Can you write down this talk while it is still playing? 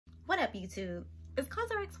up, YouTube? Is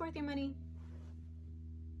COSRX worth your money?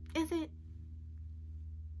 Is it?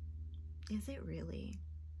 Is it really?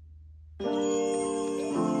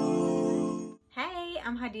 Hey,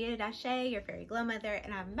 I'm Hadia Dashe, your fairy glow mother,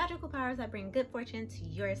 and I have magical powers that bring good fortune to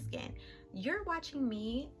your skin. You're watching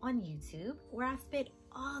me on YouTube, where I spit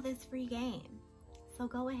all this free game. So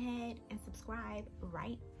go ahead and subscribe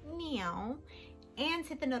right now and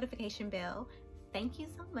hit the notification bell. Thank you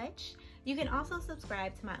so much. You can also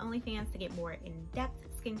subscribe to my OnlyFans to get more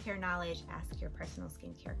in-depth skincare knowledge, ask your personal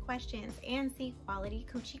skincare questions, and see quality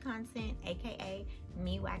coochie content, aka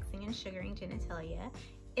me waxing and sugaring genitalia.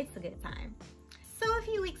 It's a good time. So a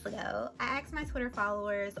few weeks ago, I asked my Twitter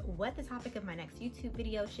followers what the topic of my next YouTube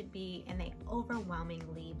video should be, and they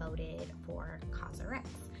overwhelmingly voted for COSRX.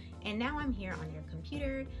 And now I'm here on your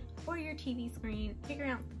computer or your TV screen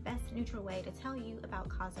figuring out the best neutral way to tell you about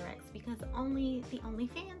COSRX, because only the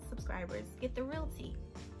OnlyFans subscribers get the real tea.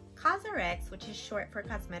 COSRX, which is short for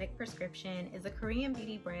Cosmetic Prescription, is a Korean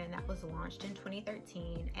beauty brand that was launched in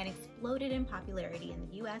 2013 and exploded in popularity in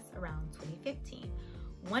the US around 2015.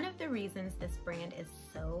 One of the reasons this brand is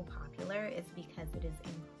so popular is because it is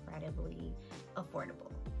incredibly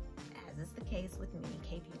affordable, as is the case with many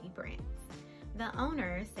K-beauty brands. The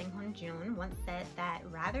owner, Sang-Hoon Jun, once said that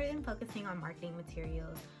rather than focusing on marketing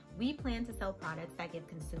materials, we plan to sell products that give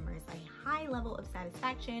consumers a high level of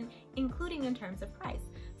satisfaction, including in terms of price.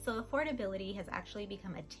 So affordability has actually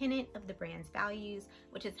become a tenet of the brand's values,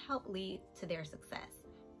 which has helped lead to their success.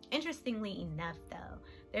 Interestingly enough, though,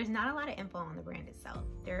 there's not a lot of info on the brand itself.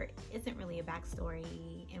 There isn't really a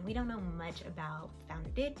backstory, and we don't know much about what the founder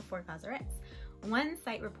did before COSRX. One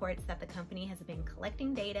site reports that the company has been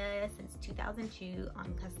collecting data since 2002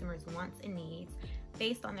 on customers' wants and needs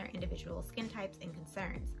based on their individual skin types and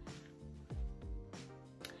concerns.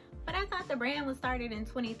 But I thought the brand was started in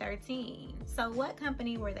 2013. So what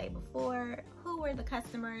company were they before? Who were the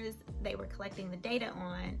customers they were collecting the data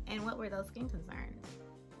on? And what were those skin concerns?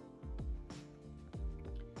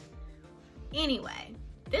 Anyway,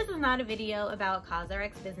 this is not a video about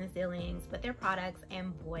COSRX business dealings, but their products,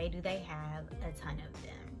 and boy do they have a ton of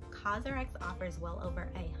them. COSRX offers well over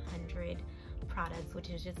 100 products, which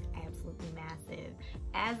is just absolutely massive.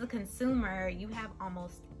 As a consumer, you have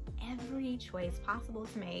almost every choice possible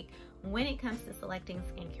to make when it comes to selecting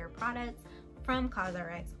skincare products from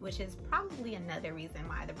COSRX, which is probably another reason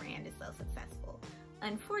why the brand is so successful.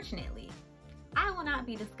 Unfortunately, I will not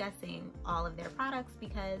be discussing all of their products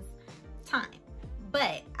because time.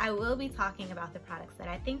 But I will be talking about the products that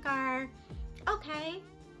I think are okay,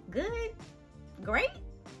 good, great.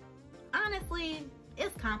 Honestly,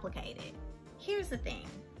 it's complicated. Here's the thing.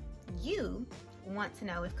 You want to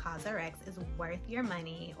know if COSRX is worth your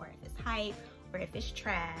money, or if it's hype, or if it's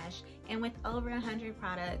trash. And with over 100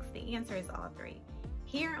 products, the answer is all three.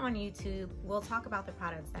 Here on YouTube, we'll talk about the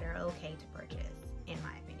products that are okay to purchase, in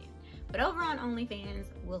my opinion. But over on OnlyFans,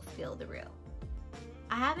 we'll spill the real.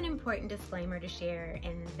 I have an important disclaimer to share,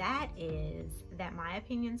 and that is that my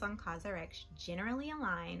opinions on COSRX generally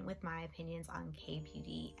align with my opinions on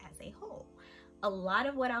K-beauty as a whole. A lot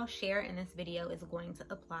of what I'll share in this video is going to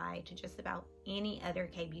apply to just about any other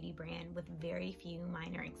K-beauty brand, with very few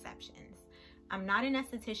minor exceptions. I'm not an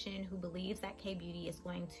esthetician who believes that K-beauty is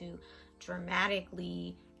going to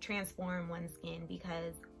dramatically transform one's skin,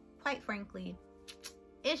 because quite frankly,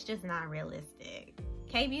 it's just not realistic.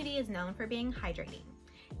 K-beauty is known for being hydrating.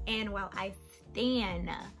 And while I stand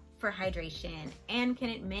for hydration and can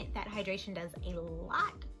admit that hydration does a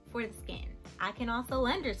lot for the skin, I can also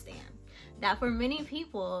understand that for many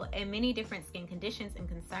people and many different skin conditions and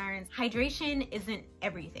concerns, hydration isn't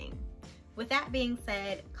everything. With that being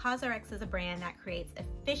said, COSRX is a brand that creates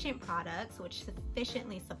efficient products which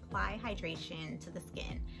sufficiently supply hydration to the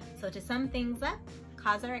skin. So to sum things up,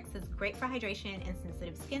 COSRX is great for hydration and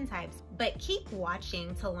sensitive skin types, but keep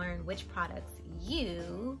watching to learn which products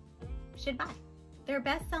you should buy. Their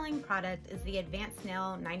best-selling product is the Advanced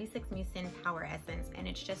Nail 96 Mucin Power Essence, and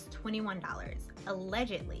it's just $21.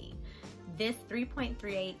 Allegedly, this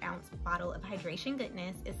 3.38 ounce bottle of hydration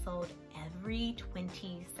goodness is sold every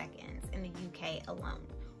 20 seconds in the UK alone.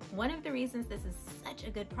 One of the reasons this is such a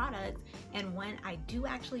good product, and one I do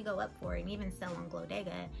actually go up for and even sell on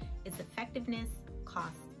Glodega, is effectiveness,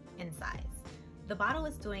 cost, and size. The bottle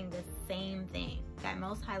is doing the same thing that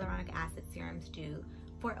most hyaluronic acid serums do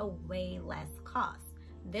for a way less cost.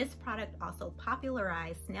 This product also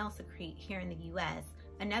popularized Snail Secrete here in the US,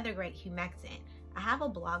 another great humectant. I have a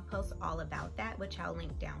blog post all about that, which I'll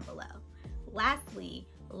link down below. Lastly,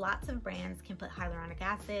 lots of brands can put hyaluronic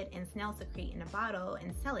acid and Snail Secrete in a bottle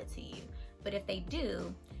and sell it to you. But if they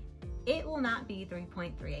do, it will not be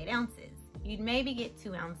 3.38 ounces. You'd maybe get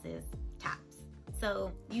 2 ounces tops.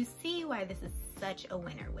 So you see why this is such a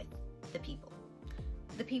winner with the people.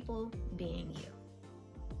 The people being you.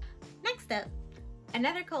 Next up,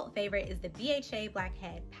 another cult favorite is the BHA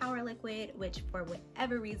Blackhead Power Liquid, which for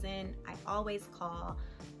whatever reason, I always call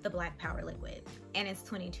the Black Power Liquid, and it's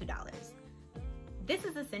 $22. This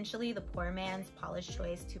is essentially the poor man's Paula's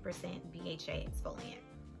Choice 2% BHA exfoliant.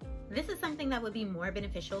 This is something that would be more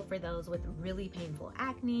beneficial for those with really painful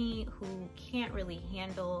acne who can't really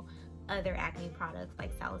handle other acne products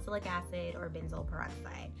like salicylic acid or benzoyl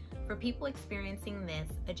peroxide. For people experiencing this,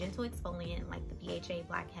 a gentle exfoliant like the BHA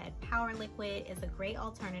Blackhead Power Liquid is a great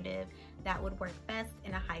alternative that would work best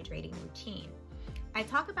in a hydrating routine. I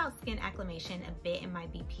talk about skin acclimation a bit in my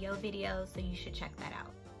BPO video, so you should check that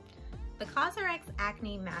out. The COSRX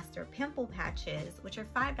Acne Master Pimple Patches, which are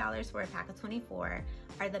 $5 for a pack of 24,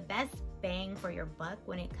 are the best bang for your buck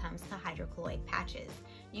when it comes to hydrocolloid patches.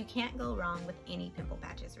 You can't go wrong with any pimple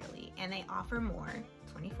patches really, and they offer more,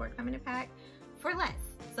 24 come in a pack, for less.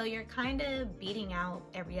 So you're kind of beating out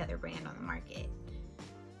every other brand on the market.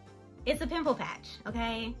 It's a pimple patch,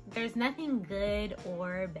 okay? There's nothing good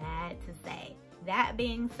or bad to say. That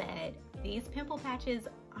being said, these pimple patches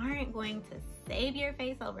aren't going to save your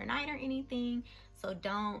face overnight or anything, so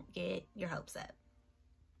don't get your hopes up.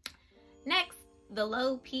 Next, the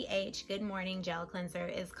low pH Good Morning Gel Cleanser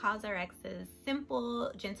is COSRX's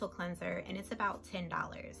simple, gentle cleanser, and it's about $10.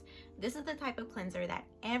 This is the type of cleanser that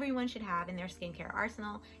everyone should have in their skincare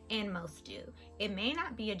arsenal, and most do. It may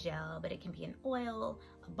not be a gel, but it can be an oil,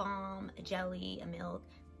 a balm, a jelly, a milk,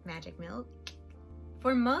 magic milk.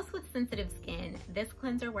 For most with sensitive skin, this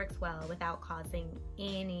cleanser works well without causing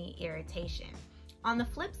any irritation. On the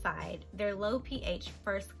flip side, their low pH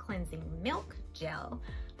First Cleansing Milk Gel,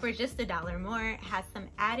 for just $1 more, has some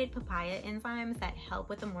added papaya enzymes that help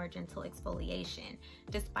with a more gentle exfoliation.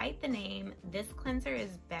 Despite the name, this cleanser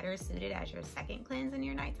is better suited as your second cleanse in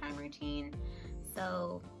your nighttime routine.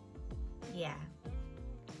 So yeah.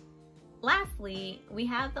 Lastly, we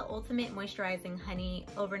have the Ultimate Moisturizing Honey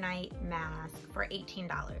Overnight Mask for $18.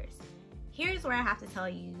 Here's where I have to tell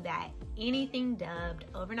you that anything dubbed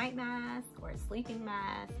overnight mask or sleeping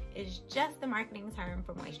mask is just the marketing term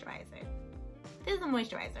for moisturizer. This is a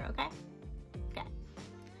moisturizer, okay? Okay.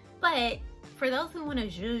 But for those who want to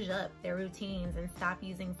zhuzh up their routines and stop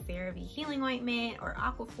using CeraVe Healing Ointment or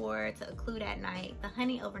Aquaphor to occlude at night, the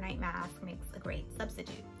Honey Overnight Mask makes a great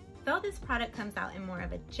substitute. Though this product comes out in more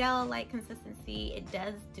of a gel-like consistency, it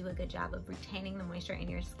does do a good job of retaining the moisture in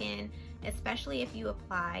your skin, especially if you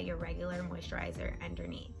apply your regular moisturizer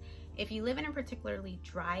underneath. If you live in a particularly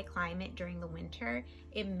dry climate during the winter,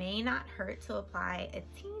 it may not hurt to apply a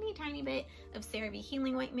teeny tiny bit of CeraVe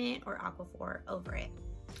Healing Ointment or Aquaphor over it.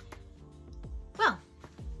 Well,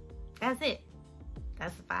 that's it.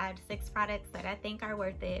 That's the 5 to 6 products that I think are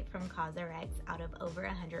worth it from COSRX out of over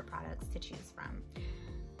 100 products to choose from.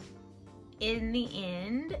 In the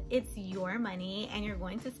end, it's your money and you're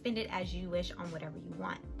going to spend it as you wish on whatever you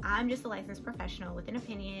want. I'm just a licensed professional with an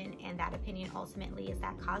opinion, and that opinion ultimately is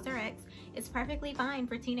that COSRX is perfectly fine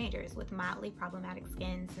for teenagers with mildly problematic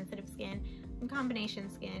skin, sensitive skin, and combination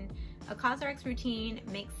skin. A COSRX routine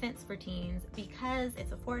makes sense for teens because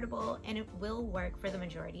it's affordable and it will work for the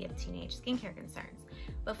majority of teenage skincare concerns.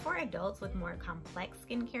 But for adults with more complex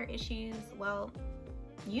skincare issues, well,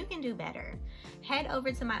 you can do better. Head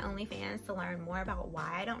over to my OnlyFans to learn more about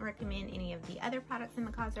why I don't recommend any of the other products in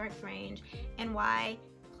the COSRX range and why,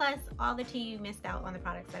 plus all the tea you missed out on the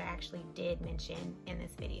products that I actually did mention in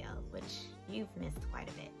this video, which you've missed quite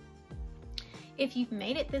a bit. If you've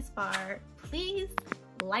made it this far, please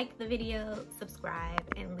like the video, subscribe,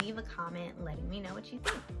 and leave a comment letting me know what you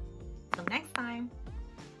think. Till next time,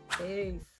 peace.